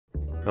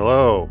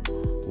Hello,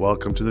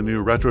 welcome to the new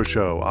Retro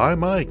Show. I'm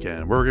Mike,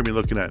 and we're going to be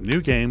looking at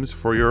new games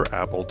for your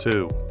Apple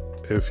II.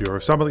 If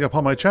you're stumbling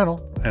upon my channel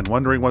and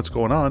wondering what's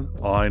going on,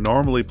 I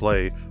normally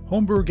play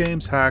homebrew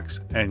games, hacks,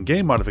 and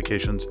game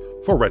modifications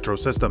for retro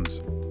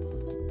systems.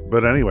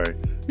 But anyway,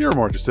 you're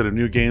more interested in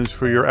new games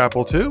for your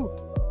Apple II,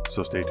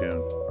 so stay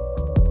tuned.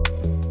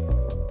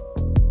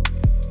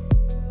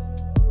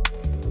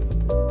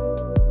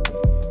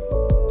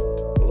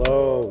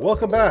 Hello,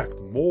 welcome back.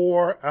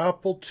 More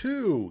Apple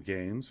II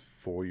games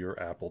for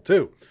your Apple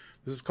II.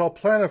 This is called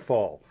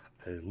PlanetFall,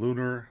 a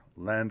lunar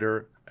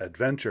lander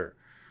adventure.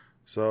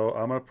 So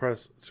I'm going to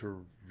press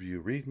to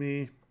view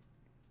README.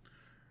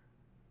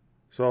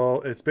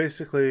 So it's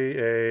basically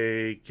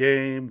a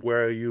game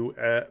where you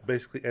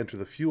basically enter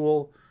the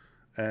fuel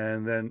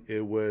and then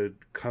it would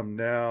come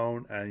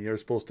down and you're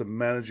supposed to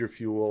manage your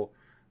fuel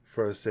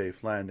for a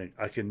safe landing.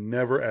 I can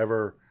never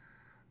ever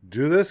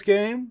do this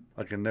game.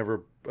 I can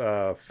never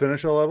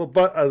finish a level,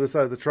 but I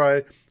decided to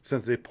try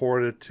since they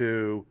ported it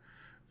to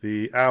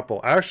the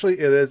Apple. Actually,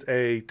 it is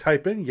a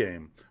type-in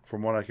game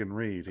from what I can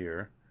read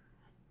here.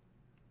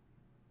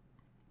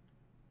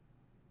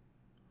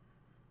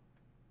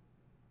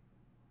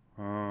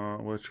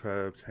 Which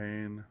I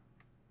obtain.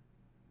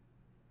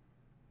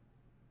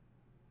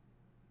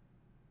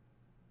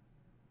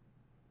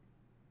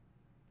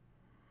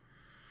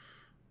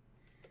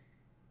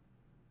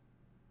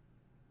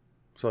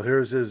 So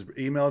here's his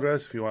email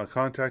address if you want to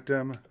contact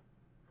him.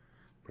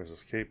 Press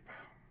escape.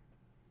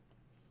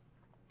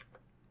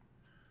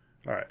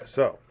 All right,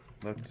 so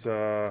let's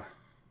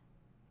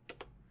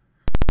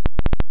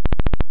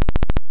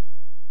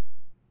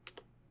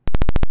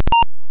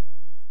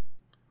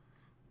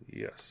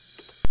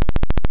yes.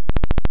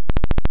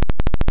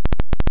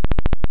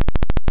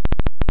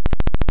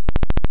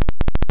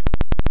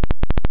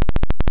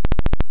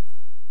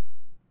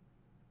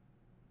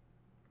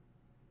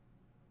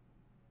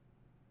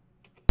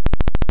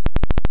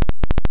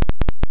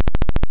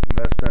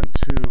 Less than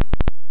 2.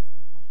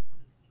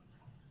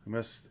 I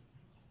missed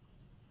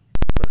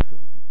less than.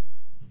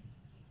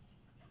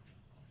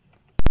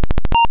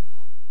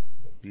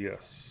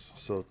 Yes,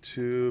 so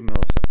 2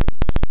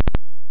 milliseconds.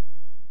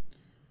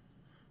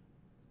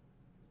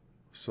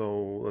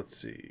 So let's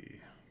see.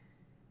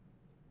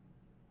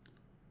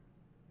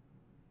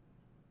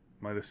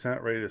 My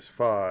descent rate is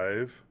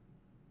 5.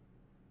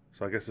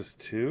 So I guess it's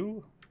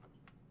 2.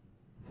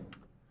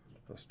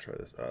 Let's try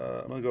this.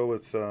 I'm going to go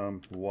with 1.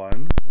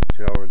 Let's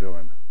see how we're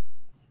doing.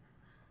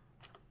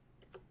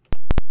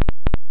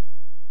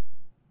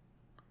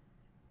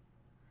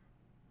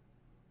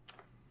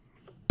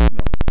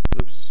 No.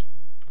 Oops.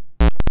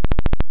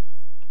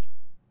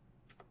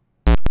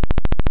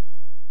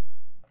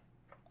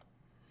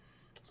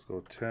 Let's go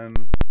 10.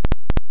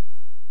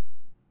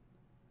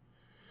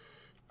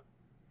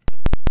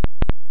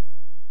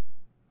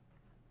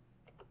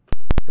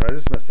 Did I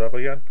just mess up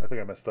again? I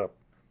think I messed up.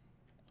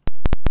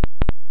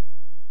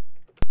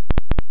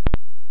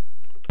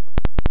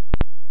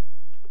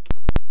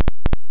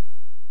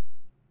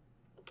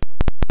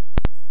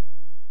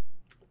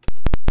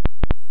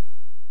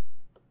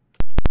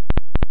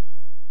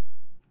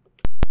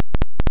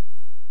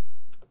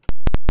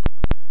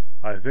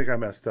 I think I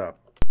messed up.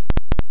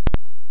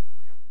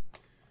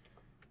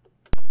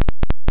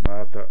 I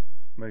have to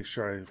make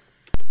sure I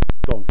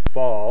don't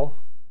fall.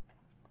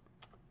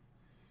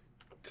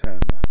 10,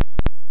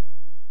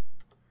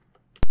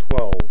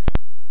 12.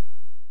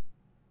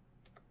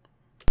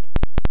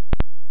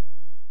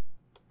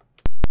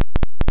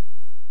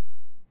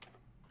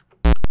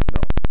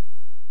 No.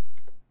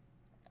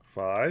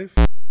 5.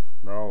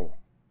 No.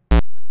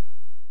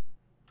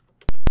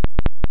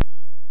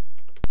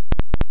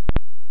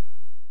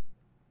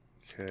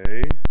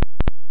 Okay.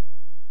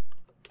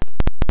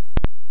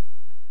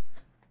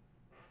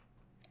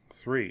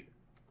 3,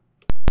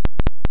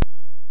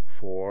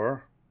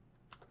 4,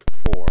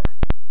 4,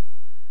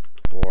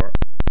 4,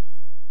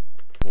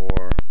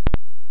 4,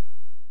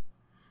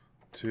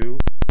 2,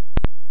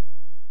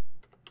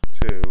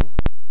 2,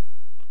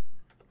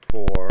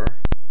 4,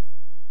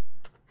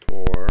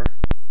 4,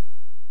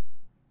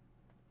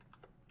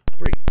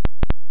 3,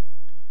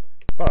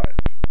 5,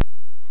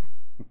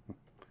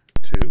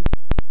 2,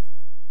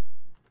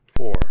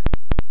 4.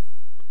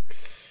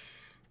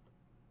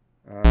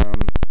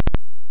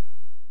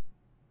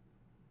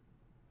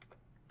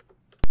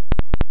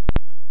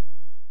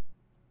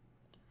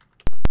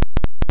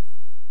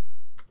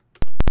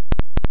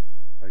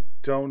 I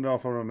don't know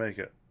if I'm gonna make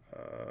it.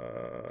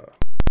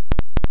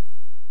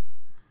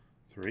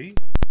 3.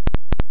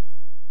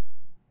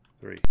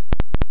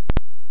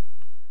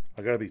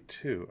 I gotta be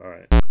 2. All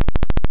right.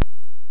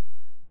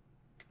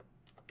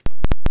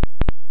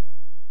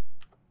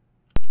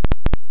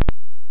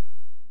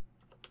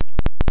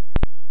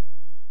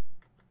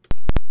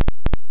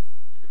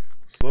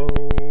 Slow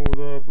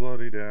the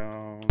bloody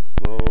down,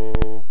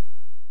 slow.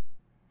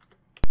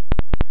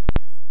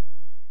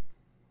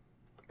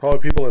 Probably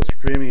people are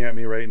screaming at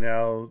me right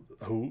now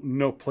who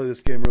play this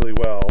game really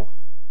well.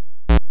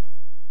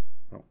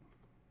 Oh.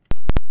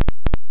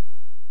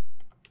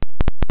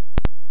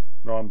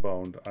 No, I'm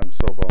boned. I'm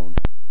so boned.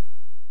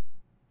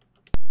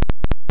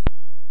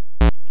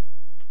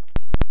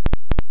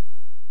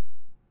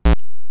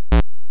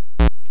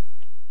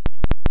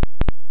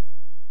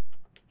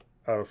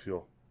 Out of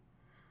fuel.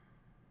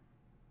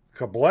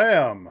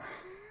 Kablam!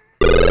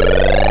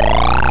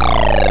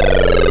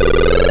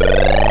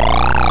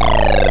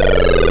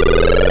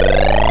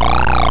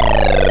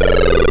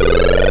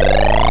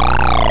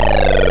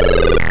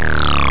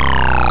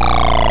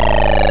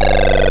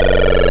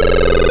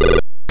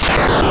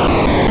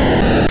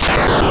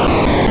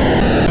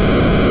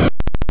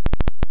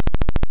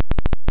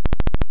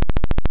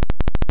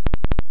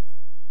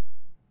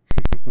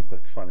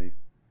 That's funny.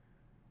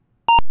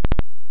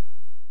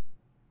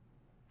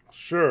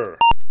 Sure.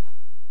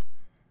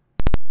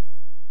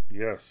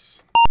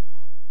 Yes.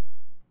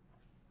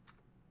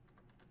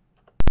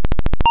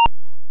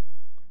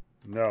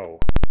 No.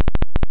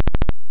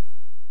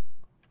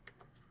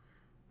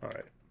 All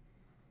right.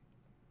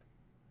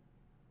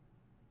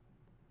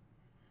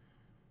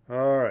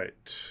 All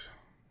right.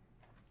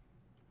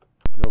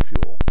 No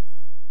fuel.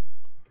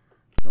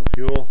 No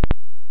fuel.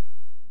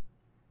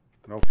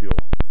 No fuel.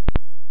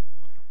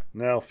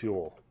 Now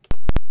fuel.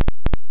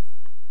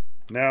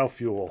 Now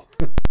fuel.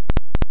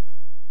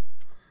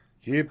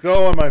 Keep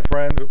going, my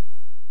friend.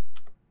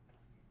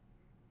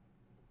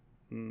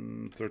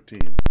 13.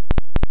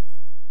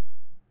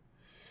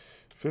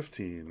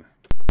 15.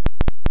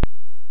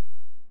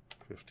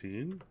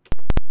 15.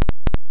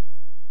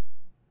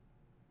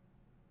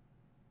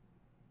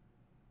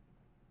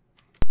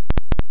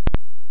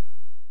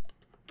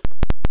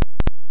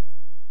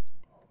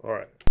 All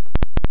right.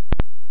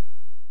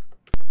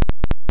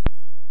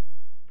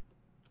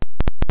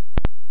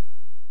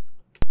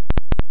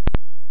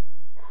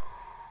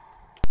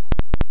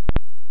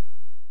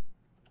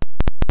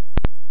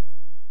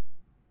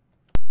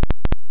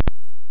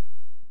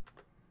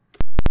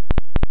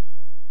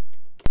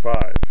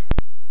 Five.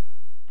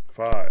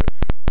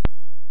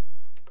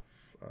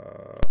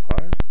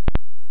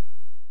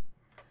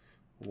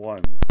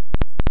 1.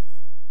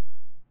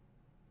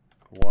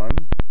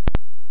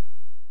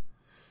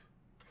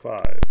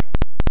 5.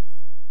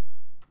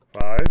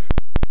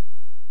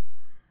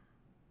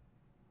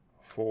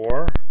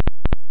 4.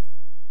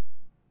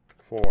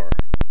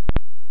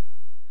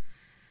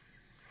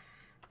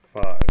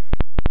 5.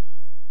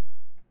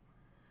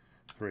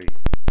 3.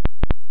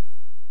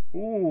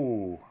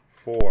 Ooh,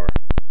 4.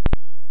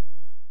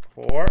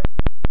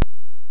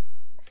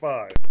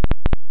 5.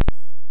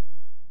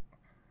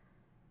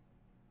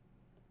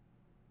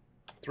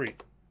 3.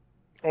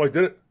 Oh, I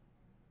did it.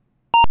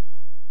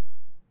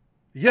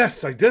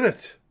 Yes, I did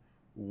it.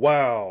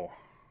 Wow.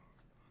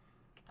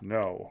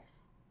 No.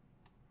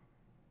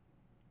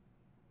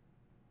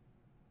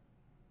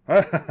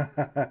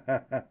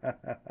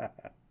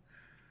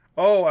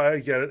 Oh, I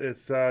get it.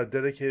 It's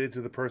dedicated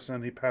to the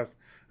person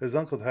his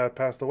uncle had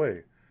passed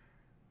away.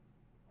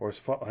 Or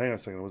hang on a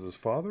second, was his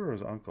father or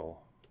his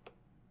uncle?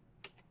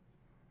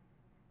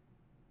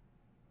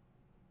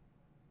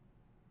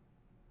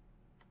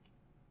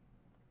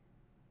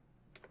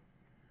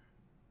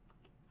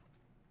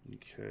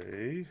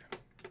 Okay.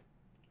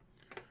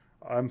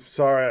 I'm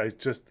sorry, I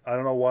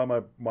don't know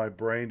why my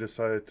brain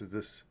decided to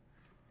just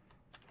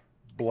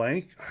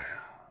blank.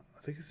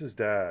 I think it's his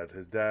dad.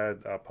 His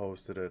dad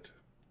posted it.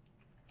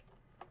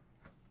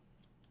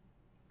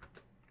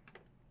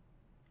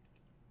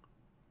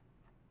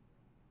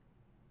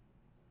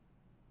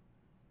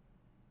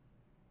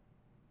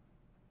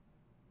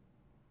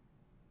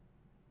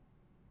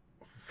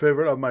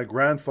 Favorite of my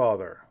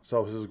grandfather. So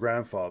it was his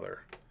grandfather.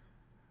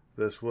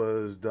 This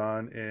was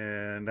done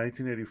in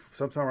 1980,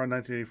 sometime around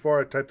 1984.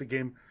 I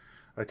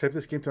typed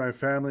this game to my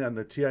family on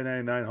the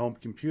TI-99 home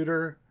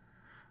computer.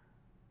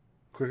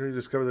 Quickly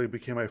discovered that it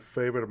became my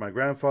favorite of my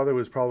grandfather, who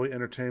was probably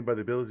entertained by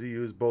the ability to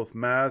use both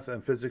math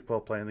and physics while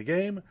playing the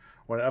game.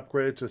 When I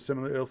upgraded to a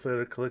similar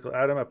ill-fitted Calico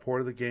Atom, I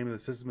ported the game to the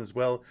system as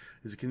well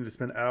as he continued to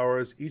spend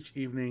hours each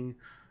evening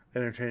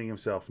entertaining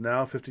himself.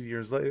 Now, 50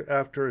 years later,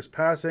 after his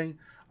passing,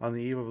 on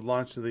the eve of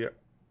launch to the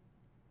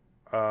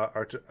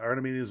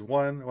Archimedes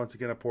 1, once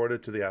again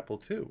ported to the Apple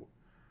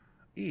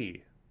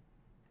IIe.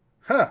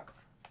 Huh!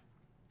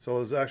 So it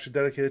was actually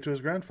dedicated to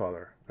his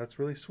grandfather. That's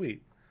really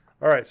sweet.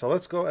 All right, so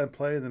let's go and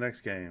play the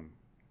next game.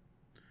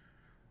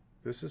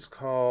 This is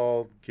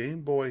called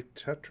Game Boy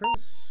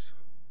Tetris.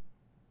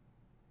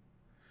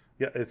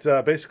 Yeah, it's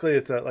basically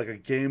like a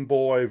Game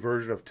Boy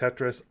version of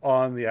Tetris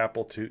on the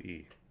Apple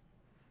IIe.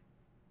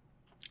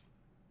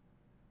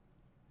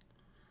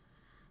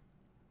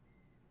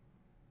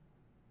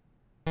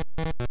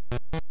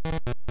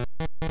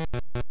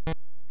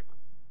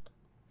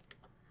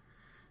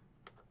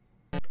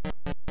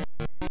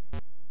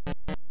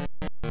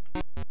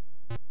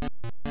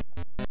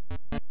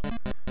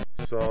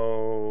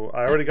 So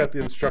I already got the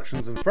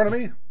instructions in front of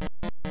me.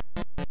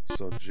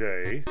 So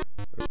J.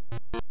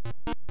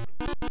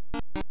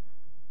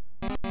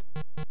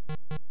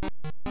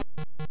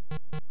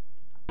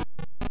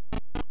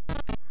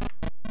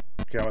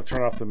 Okay, I'm gonna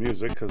turn off the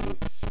music because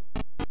it's.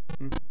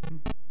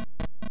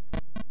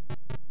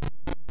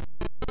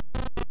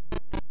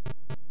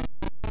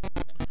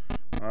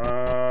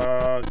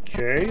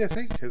 K, I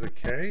think. Is it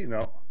K?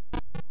 No.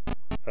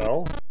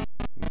 L.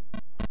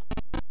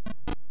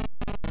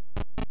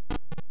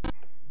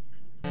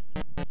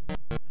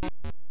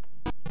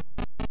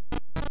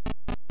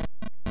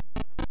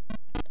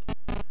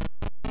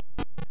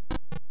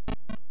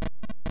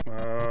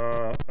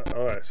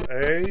 Alright, so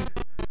A,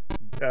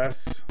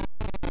 S,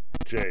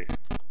 J.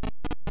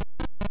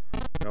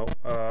 No,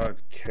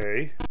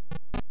 K.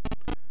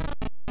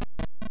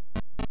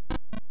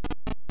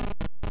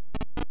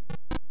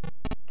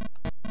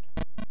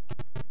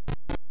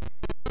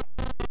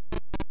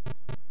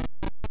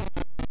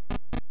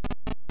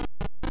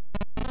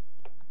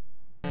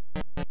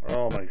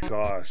 Oh my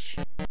gosh.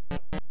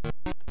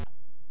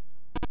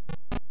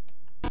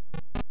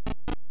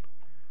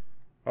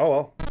 Oh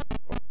well.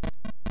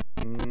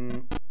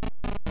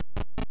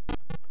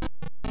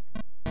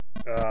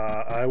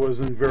 I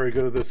wasn't very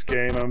good at this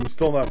game. I'm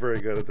still not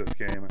very good at this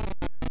game.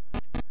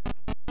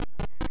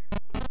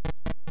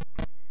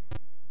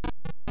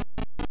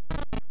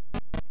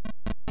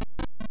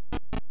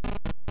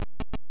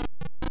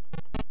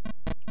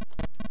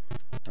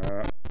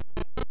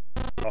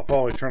 I'll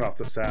probably turn off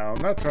the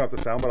sound. Not turn off the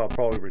sound, but I'll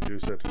probably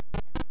reduce it.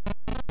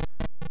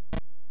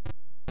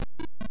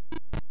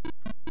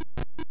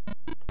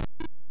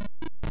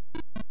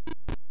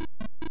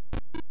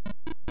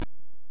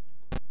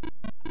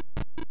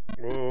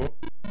 Whoa.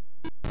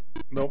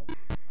 Nope.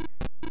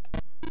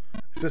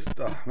 It's just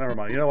never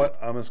mind. You know what?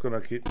 I'm just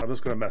gonna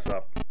mess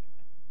up.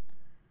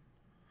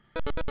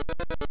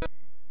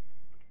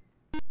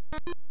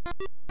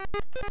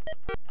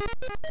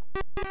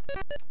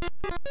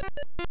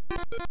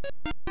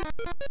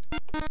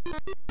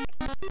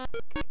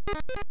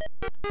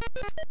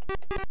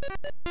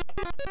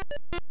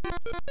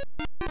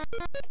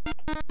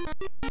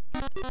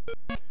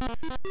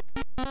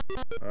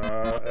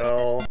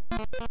 L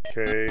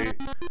K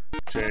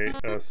J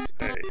S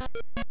A.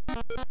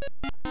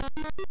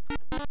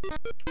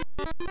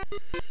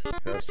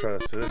 Let's try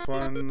this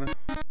one.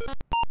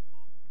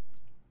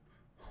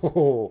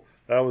 Oh,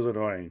 that was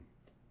annoying.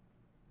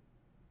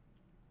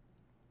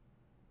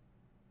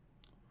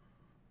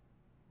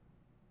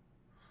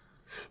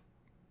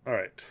 All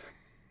right.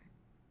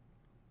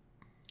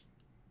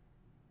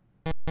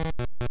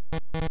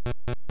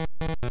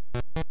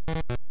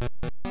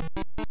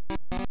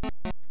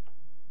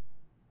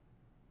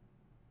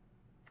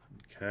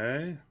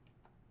 Okay.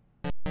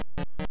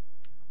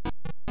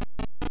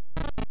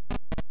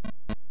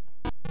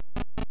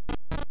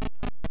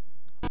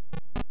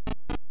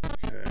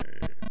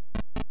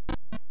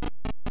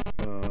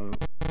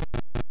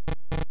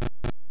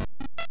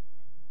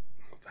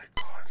 Thank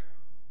God.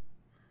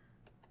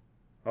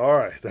 All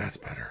right, that's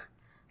better.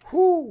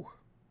 Whoo.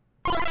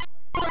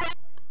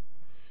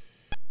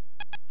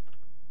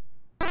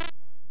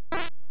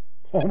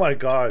 Oh my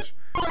gosh.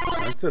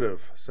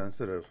 Sensitive.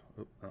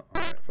 Oh, all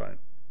right, fine.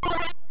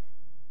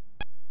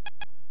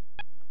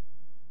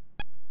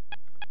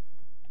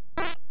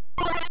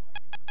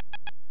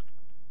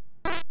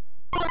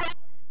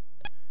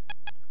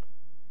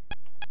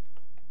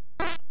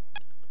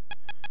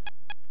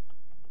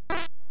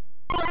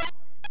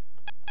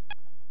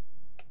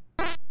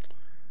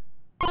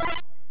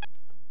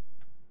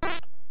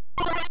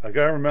 I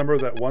gotta remember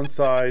that one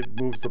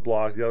side moves the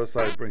block, the other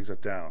side brings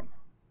it down.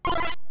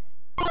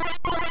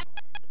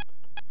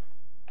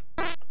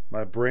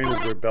 My brain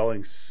is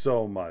rebelling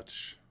so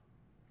much.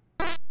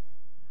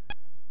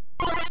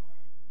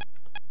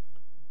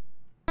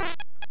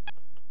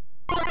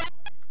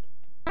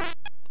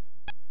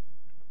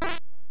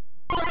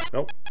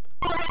 Nope.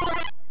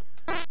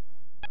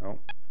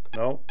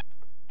 Nope.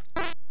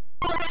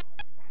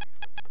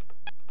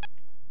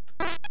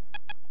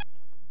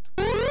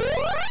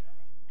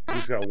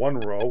 He's got one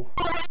row.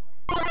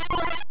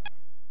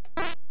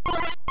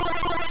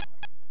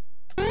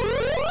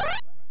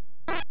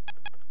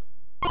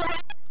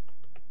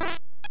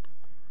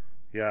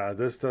 Yeah,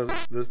 this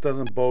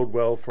doesn't bode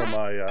well for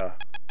my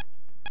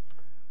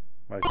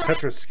my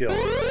Tetris skills.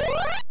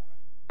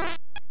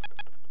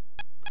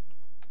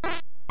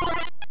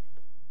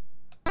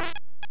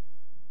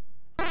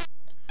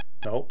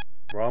 Nope,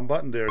 wrong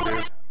button there,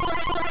 dude.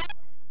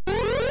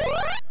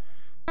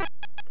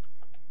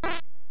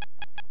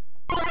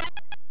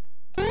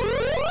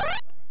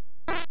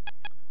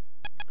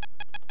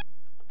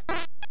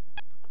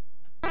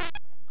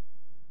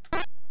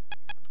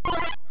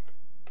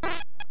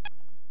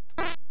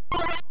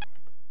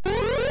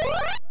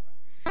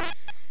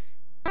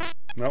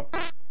 Nope.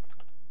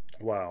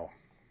 Wow.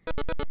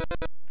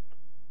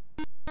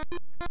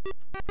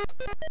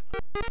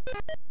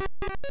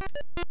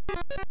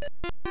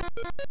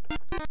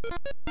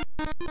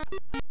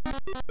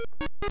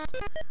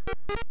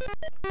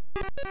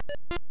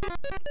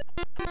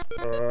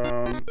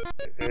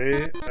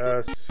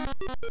 A-S-J-K-L.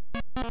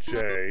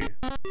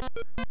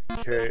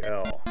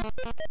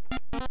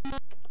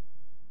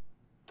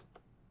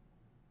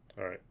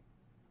 All right.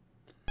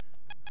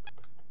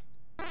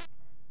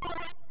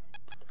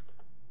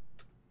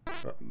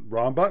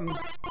 Wrong button.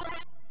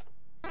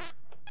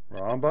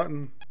 Wrong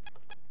button.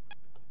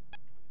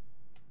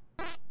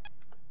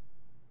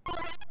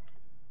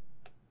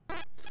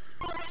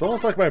 It's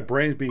almost like my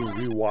brain's being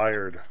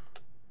rewired.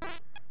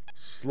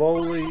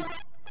 Slowly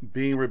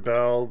being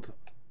rebelled.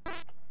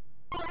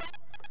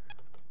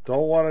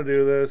 Don't want to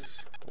do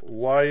this.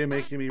 Why are you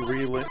making me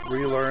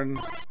relearn?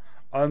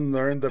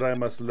 Unlearn that I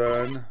must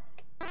learn.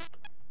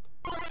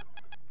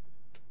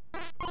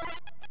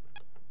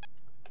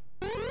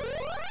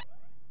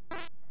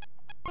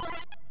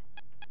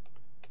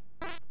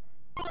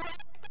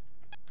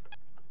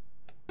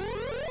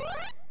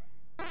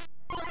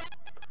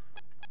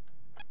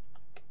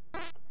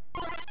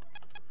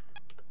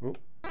 Oh.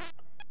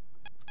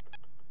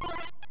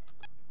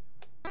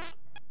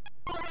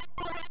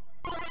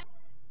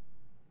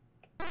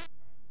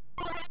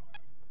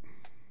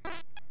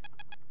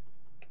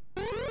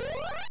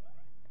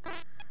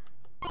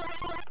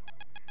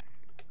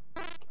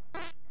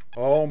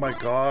 Oh my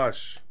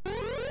gosh.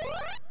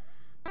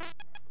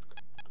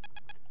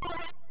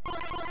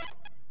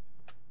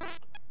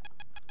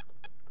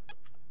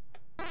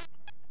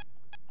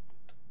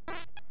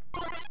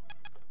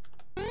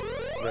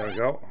 There we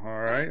go. All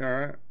right, all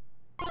right.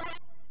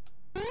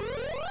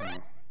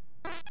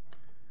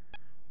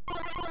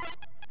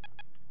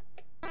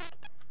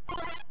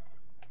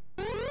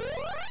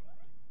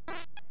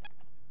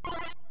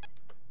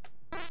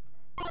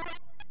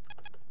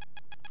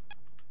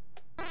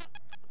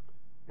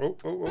 Oh,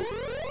 oh, oh.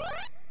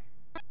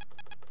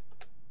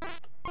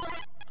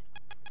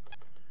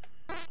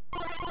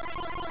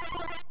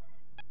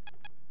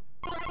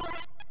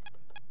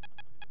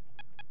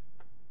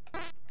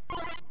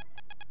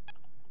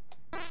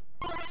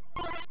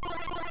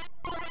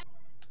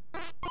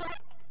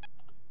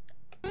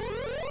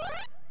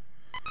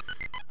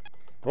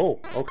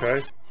 Oh,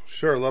 okay.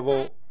 Sure,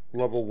 level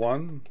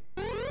 1.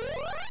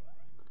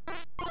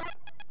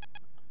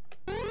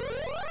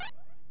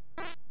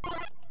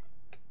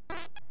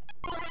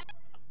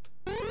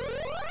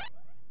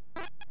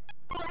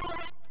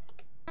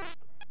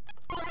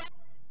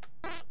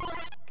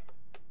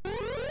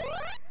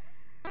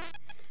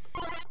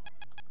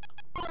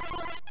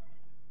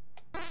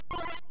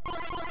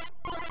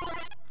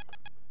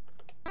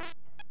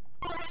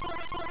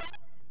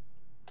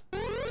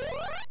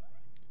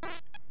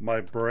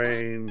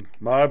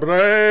 My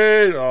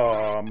brain,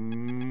 oh,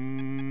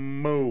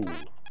 moo.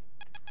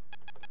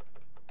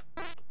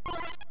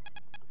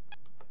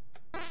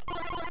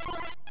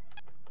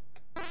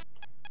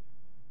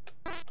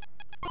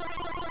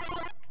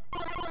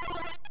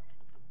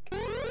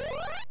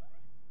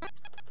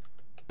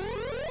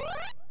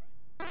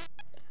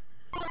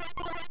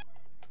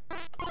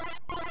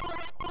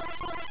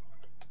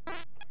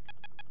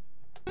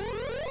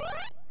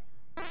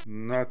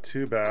 Not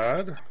too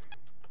bad.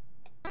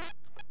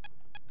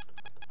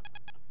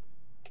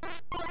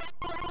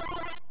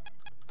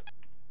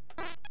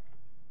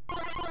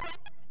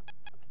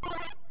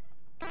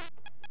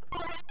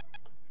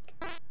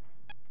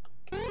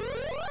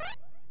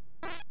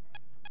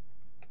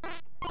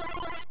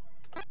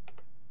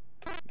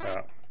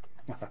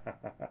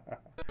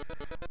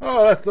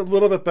 Oh, that's a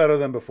little bit better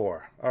than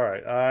before. All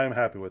right, I'm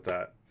happy with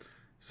that.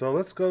 So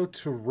let's go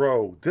to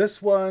Rogue.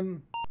 This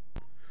one,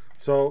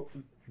 so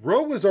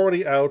Rogue was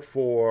already out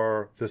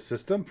for the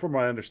system, from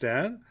what I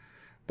understand,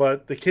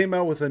 but they came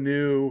out with a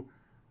new,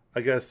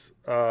 I guess,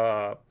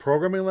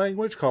 programming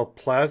language called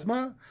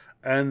Plasma,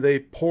 and they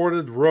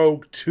ported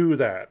Rogue to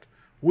that,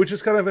 which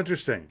is kind of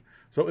interesting.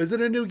 So is it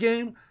a new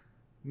game?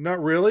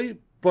 Not really,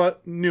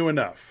 but new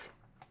enough.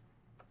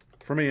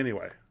 For me,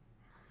 anyway.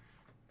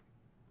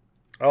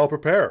 I'll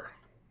prepare.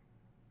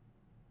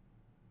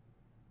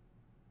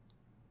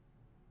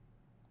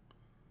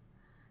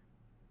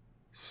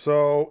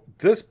 So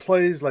this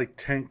plays like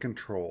tank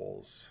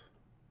controls.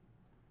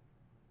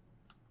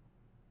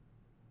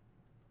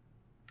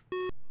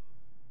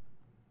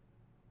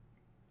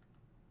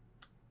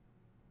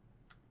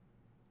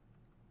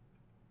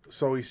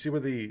 So you see where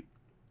the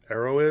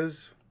arrow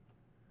is?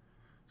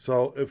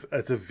 So if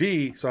it's a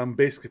V, so I'm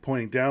basically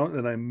pointing down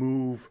and I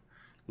move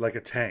like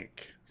a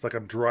tank. It's like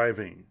I'm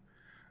driving.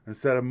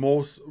 Instead of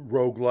most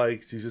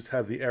roguelikes, you just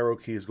have the arrow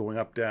keys going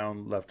up,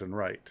 down, left, and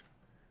right.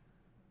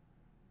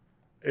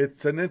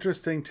 It's an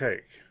interesting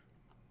take.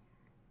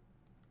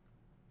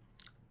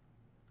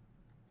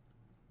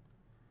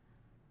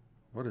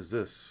 What is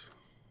this?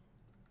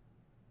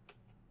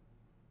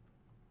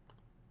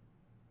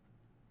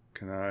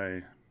 Can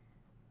I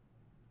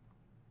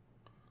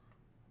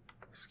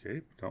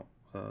escape? No.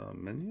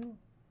 Menu?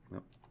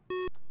 No.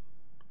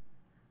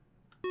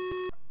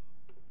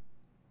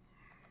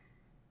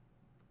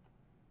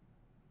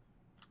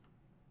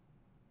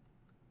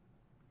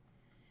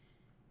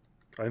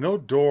 I know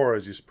door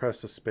is you just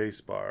press the space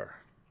bar.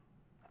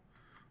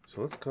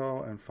 So let's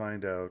go and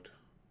find out.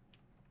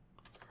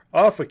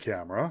 Off a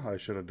camera. I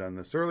should have done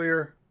this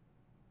earlier.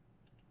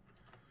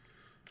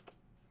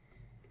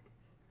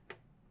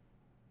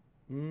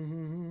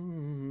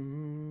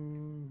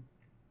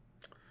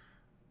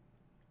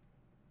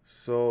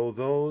 So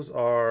those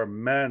are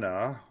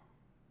mana.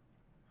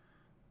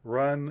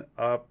 Run,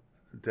 up,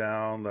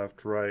 down,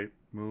 left, right,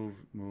 move,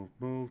 move,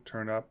 move,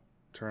 turn up,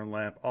 turn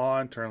lamp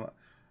on, turn lamp.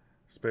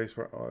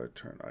 Spacebar. Oh,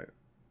 return item.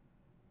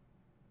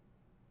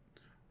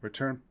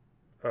 Return.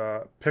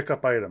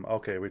 Pickup item.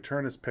 Okay,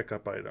 return is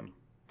pickup item.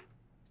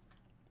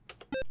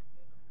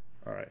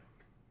 All right.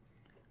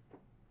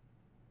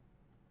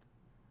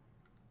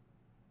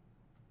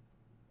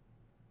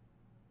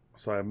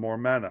 So I have more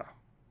mana.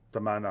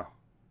 The mana.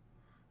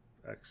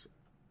 X.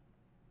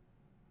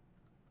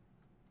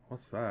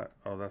 What's that?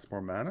 Oh, that's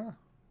more mana?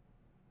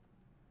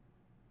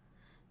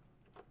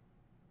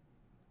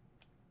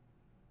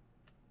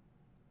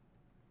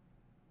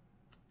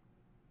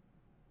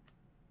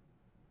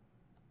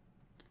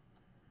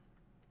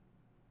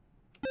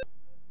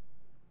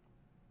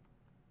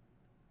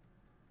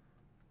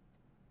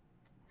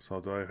 So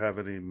do I have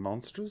any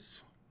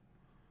monsters?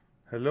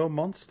 Hello,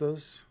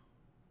 monsters.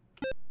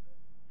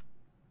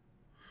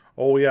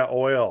 Oh, yeah,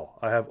 oil.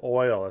 I have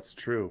oil. That's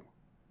true.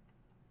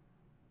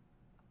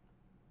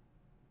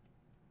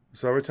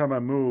 So every time I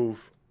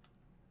move...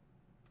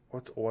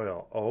 What's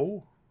oil?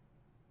 O?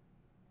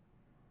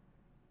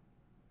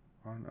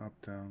 On, up,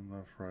 down,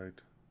 left, right.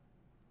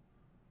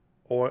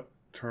 Or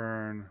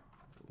turn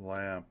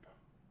lamp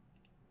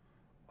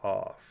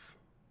off.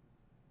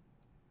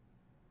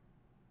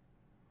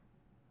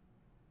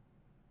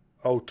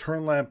 Oh,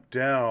 turn lamp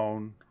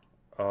down.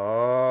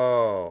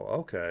 Oh,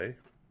 okay.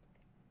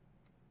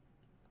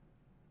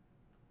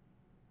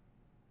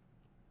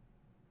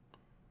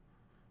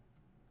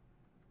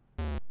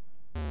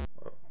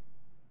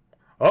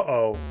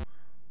 Uh-oh.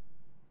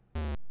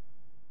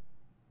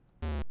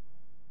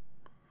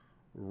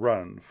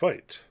 Run.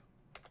 Fight.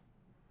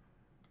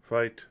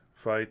 Fight.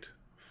 Fight.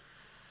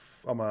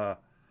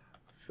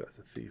 That's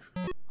a thief.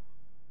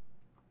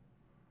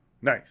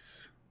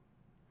 Nice.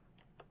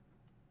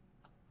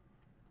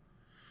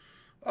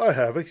 I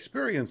have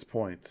experience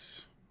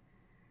points.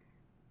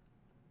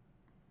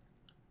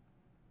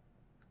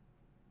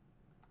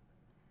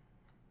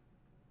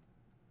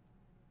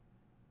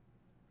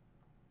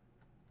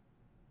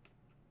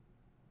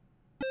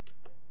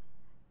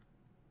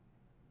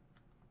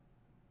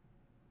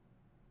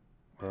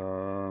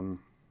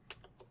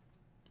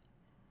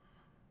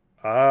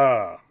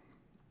 Ah.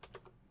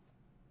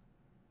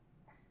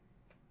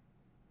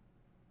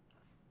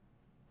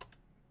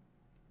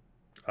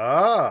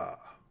 Ah.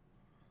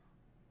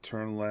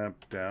 Turn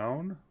lamp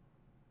down.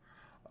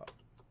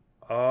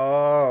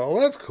 Oh,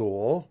 that's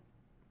cool.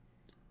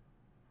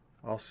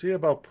 I'll see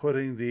about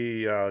putting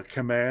the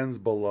commands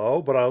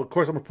below, but of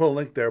course I'm going to put a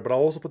link there, but I'll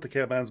also put the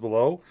commands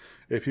below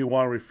if you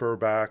want to refer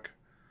back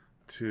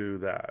to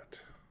that.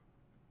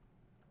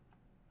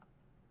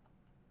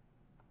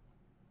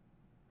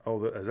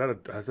 Oh, is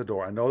that that's a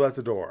door? I know that's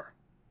a door.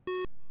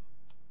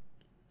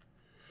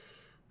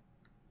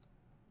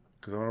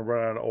 Because I'm going to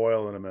run out of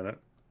oil in a minute.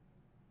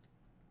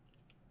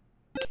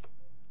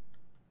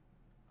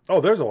 Oh,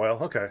 there's oil.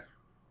 Okay.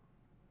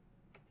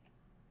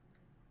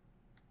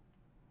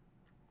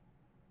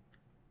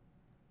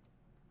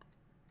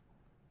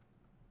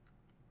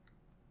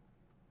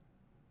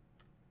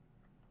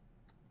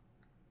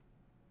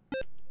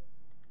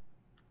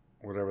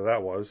 Whatever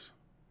that was.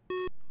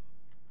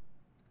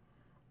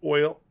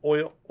 Oil,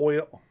 oil,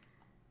 oil.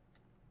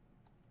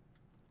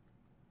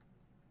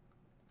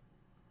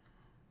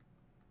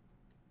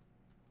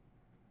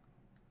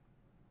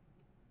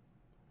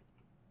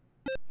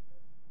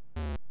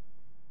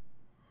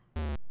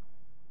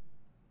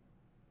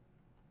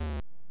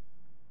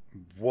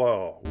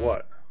 Whoa,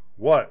 what?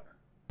 What?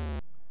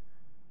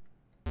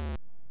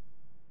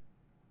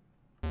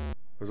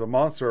 There's a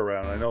monster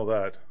around, I know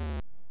that.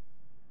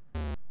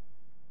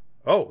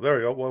 Oh, there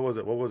we go. What was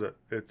it? What was it?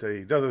 It's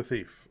another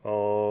thief.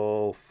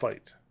 Oh,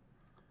 fight.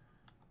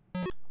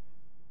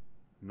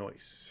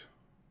 Nice.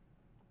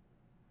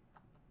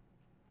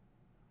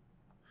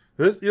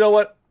 This, you know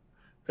what?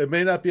 It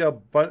may not be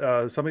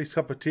somebody's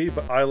cup of tea,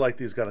 but I like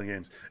these kind of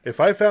games. If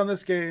I found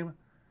this game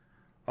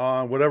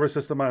on whatever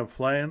system I'm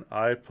playing,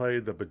 I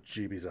played the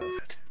bejeebies out of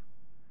it.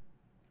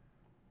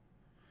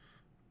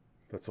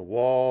 That's a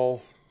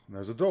wall, and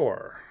there's a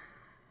door.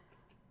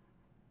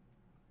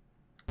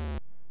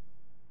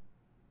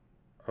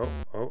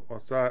 Oh,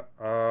 what's that?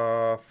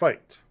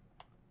 Fight.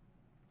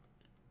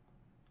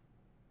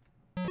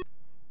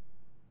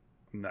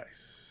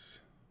 Nice.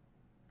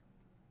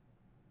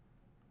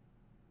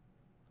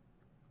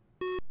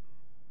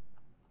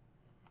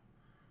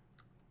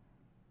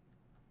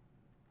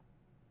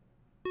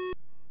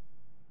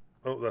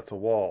 Oh, that's a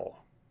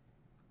wall.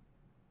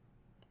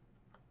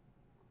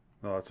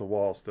 No, that's a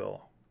wall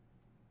still.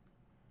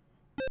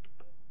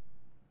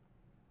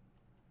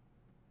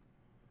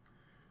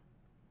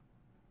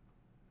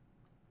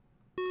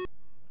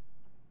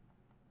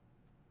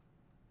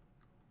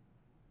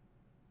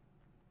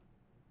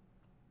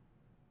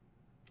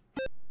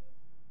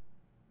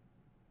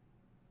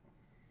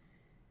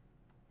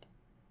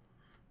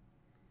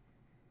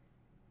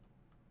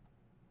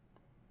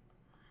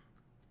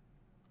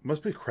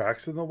 Must be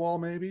cracks in the wall,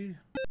 maybe?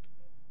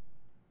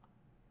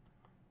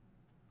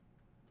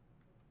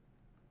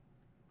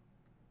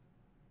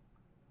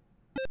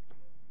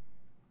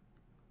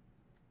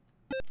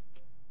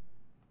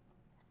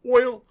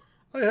 oil.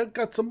 I had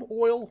got some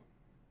oil.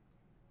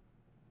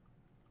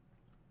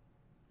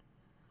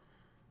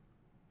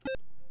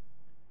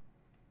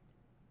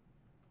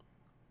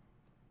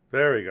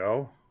 There we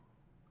go.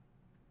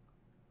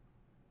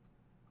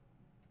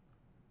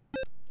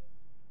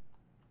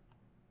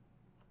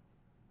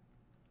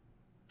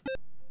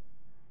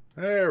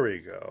 There we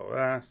go.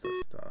 That's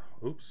the stuff.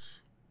 Oops.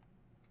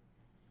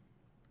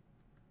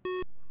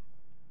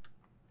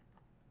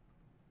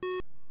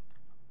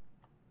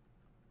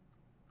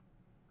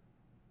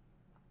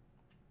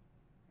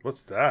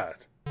 What's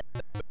that?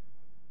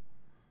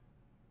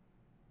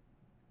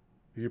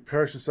 You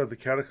perish inside the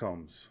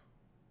catacombs.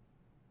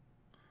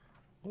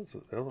 What's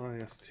it?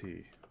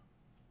 L-I-S-T.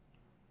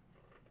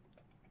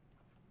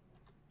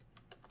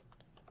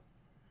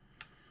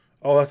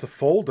 Oh, that's a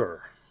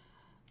folder.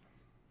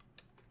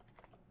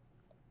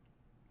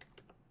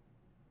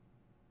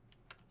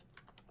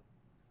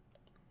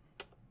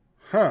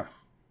 Huh.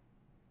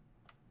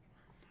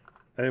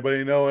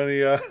 Anybody know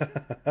any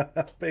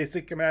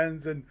basic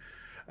commands in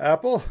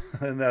Apple?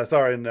 And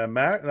sorry, in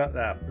Mac? Not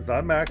Mac. It's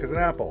not Mac, it's an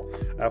Apple.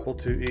 Apple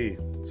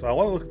IIe. So I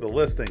want to look at the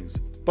listings,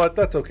 but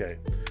that's okay.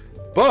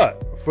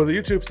 But for the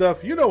YouTube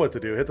stuff, you know what to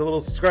do. Hit the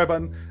little subscribe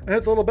button and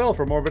hit the little bell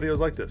for more videos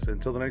like this.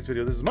 Until the next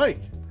video, this is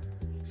Mike,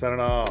 signing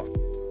off.